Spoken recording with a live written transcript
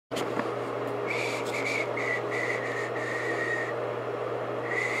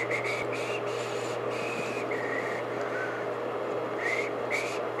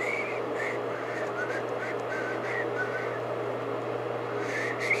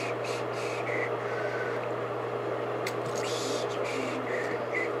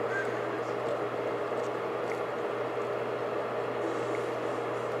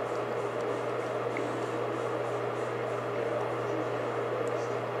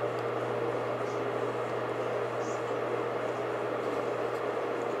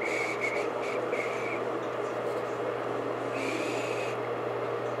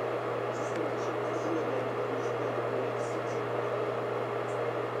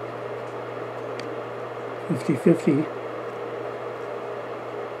50-50.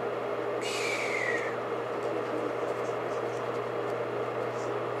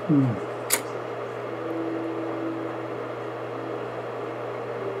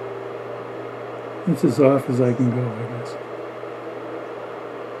 It's as off as I can go, I guess.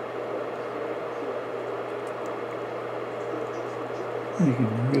 You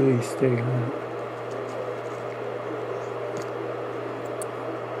can really stay on it.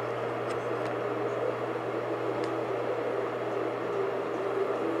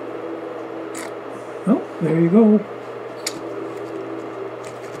 Well, there you go.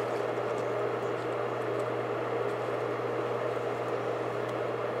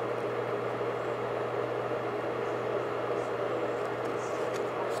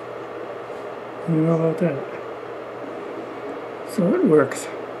 You know about that? So it works.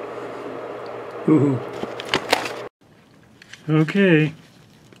 Woohoo. Okay.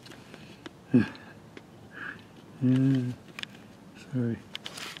 Sorry.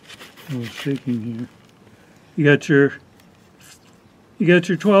 I was shaking here. You got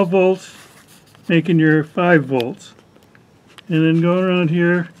your 12 volts making your 5 volts. And then go around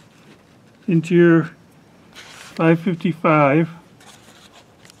here into your 555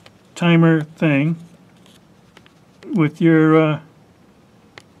 timer thing with your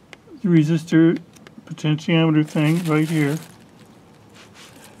resistor potentiometer thing right here.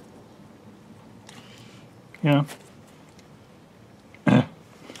 Yeah.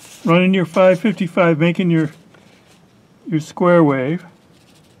 Running your 555, making your square wave.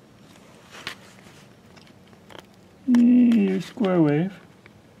 Your square wave.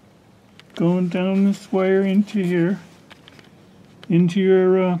 Going down this wire into here. Into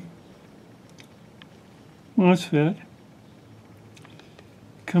your MOSFET.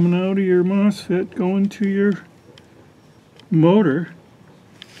 Coming out of your MOSFET, going to your motor.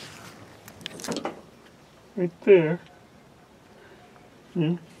 Right there.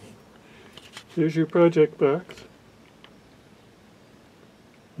 Yeah. There's your project box.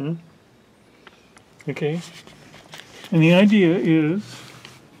 Yeah. Okay. And the idea is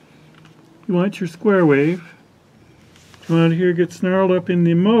you want your square wave to come out here, get snarled up in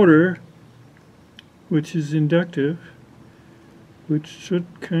the motor, which is inductive, which should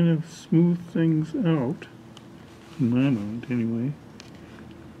kind of smooth things out. In my mind, anyway.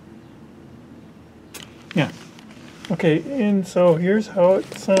 Yeah. Okay, and so here's how it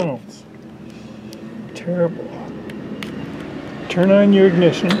sounds. Terrible. Turn on your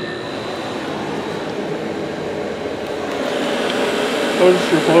ignition.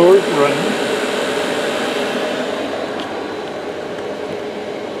 Notice your blower's running.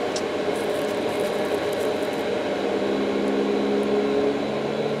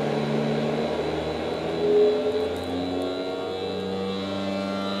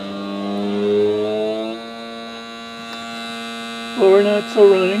 Blower not so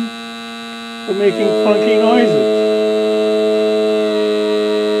running, but making funky noises.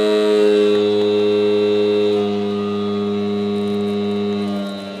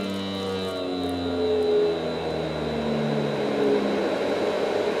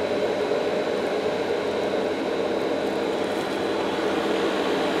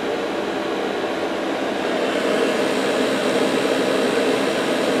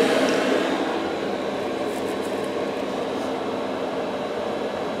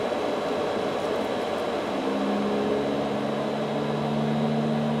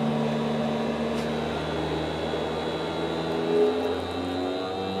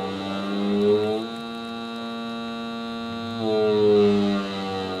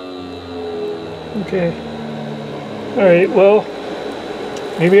 Okay. Alright, well,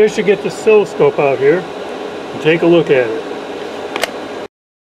 maybe I should get the oscilloscope out here and take a look at it.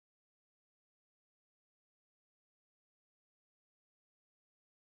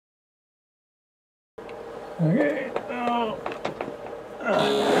 Okay, now...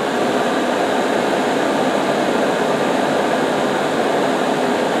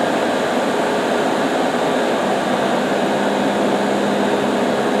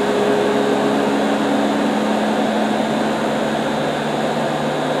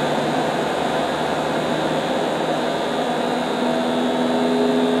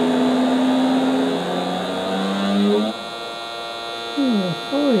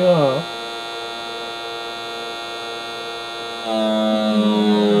 Oh yeah.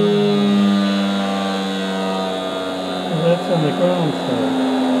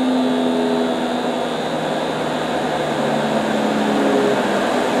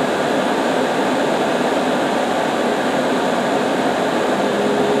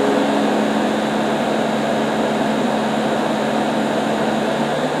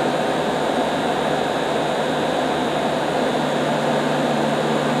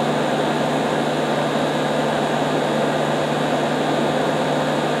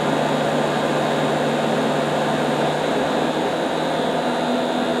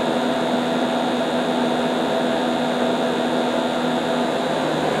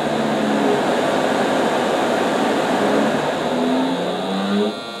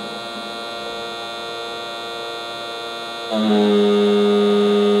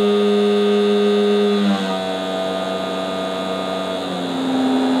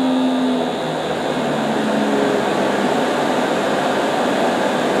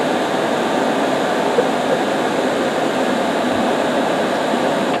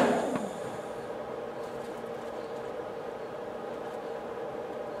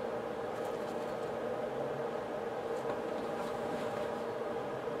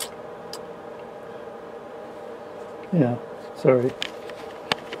 Yeah, sorry.